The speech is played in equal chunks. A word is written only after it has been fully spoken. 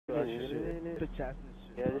The chassis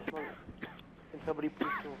shit. Yeah, this one. Can somebody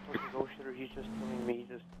please kill fucking ghost shooter? He's just killing me. He's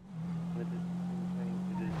just with this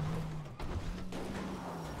thing.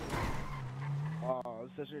 Oh,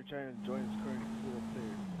 especially you're trying to join his current cool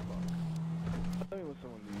player. Fuck. Tell me when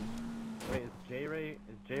someone leaves. Wait, is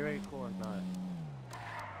J-Ray cool or not?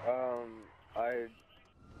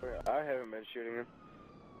 I haven't been shooting him.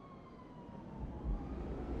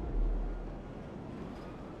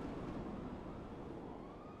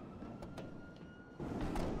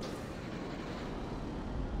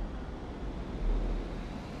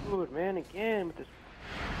 Dude, man, again with this.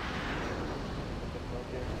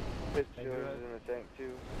 His shooter's in the tank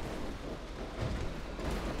too.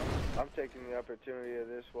 I'm taking the opportunity of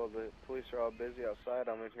this while the police are all busy outside.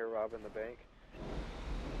 I'm in here robbing the bank.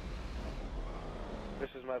 This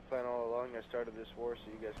is my plan all along. I started this war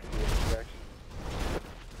so you guys can get distraction.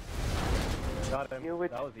 Got him.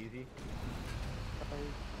 That was easy.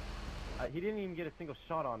 He didn't even get a single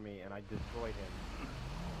shot on me, and I destroyed him.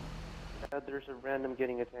 There's a random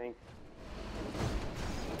getting a tank.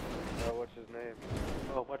 What's his name?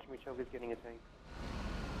 Oh, watch me choke is getting a tank.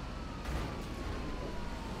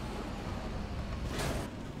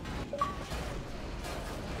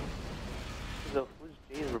 So, who's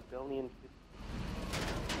Jay's rebellion?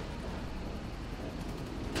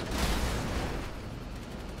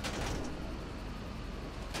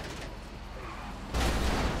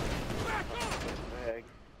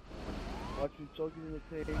 Watch me choking in the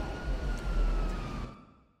tank.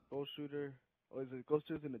 Ghost shooter. Oh, is it ghost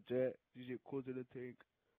shooter's in the jet? Usually cools in the tank.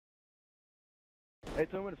 Hey,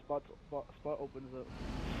 tell me when the spot opens up.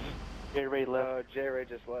 J-Ray left. J-Ray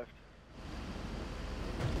just left.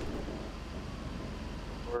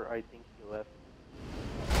 Or I think he left.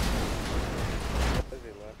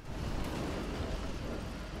 He left.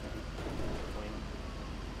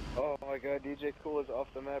 Oh my god, DJ Cool is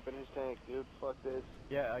off the map in his tank, dude. Fuck this.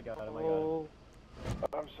 Yeah, I got him,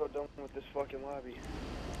 I'm so done with this fucking lobby.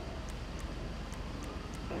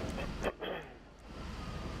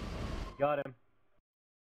 Got him.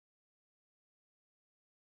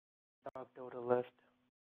 Dog Dota left.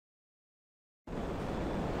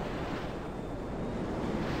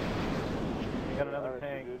 We got another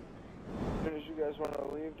tank. Dude. As soon as you guys want to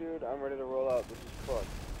leave, dude, I'm ready to roll out. This is fucked.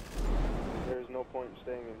 There's no point in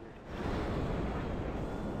staying in here.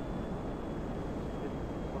 It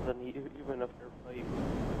wasn't even a fair fight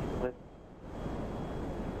with.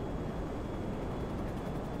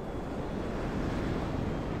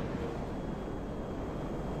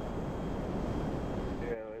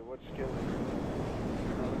 Yeah, like, what skill?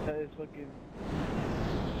 That is fucking.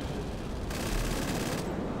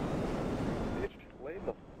 Bitch, lay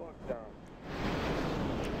the fuck down.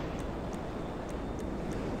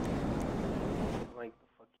 Like the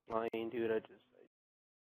fucking lying, dude. I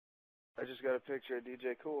just got a picture of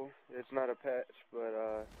DJ Cool. It's not a patch, but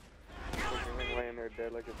fucking him laying there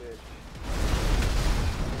dead like a bitch.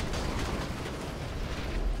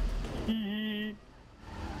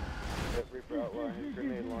 That Reaper outlaw his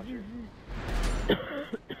grenade launcher.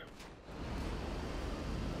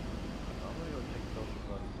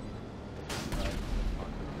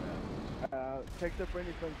 Text up for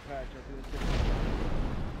any friend's patch.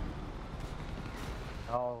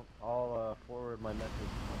 I'll forward my message.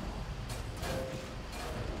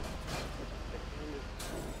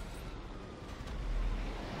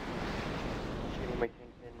 Shooting my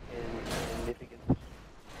tank in significance.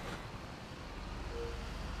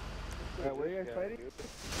 Alright, where are you guys fighting?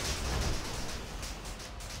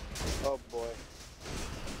 Oh boy.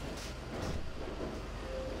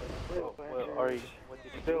 Well, are you? What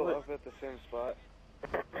did you Still do? up at the same spot.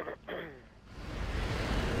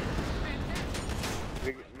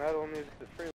 Not only is it free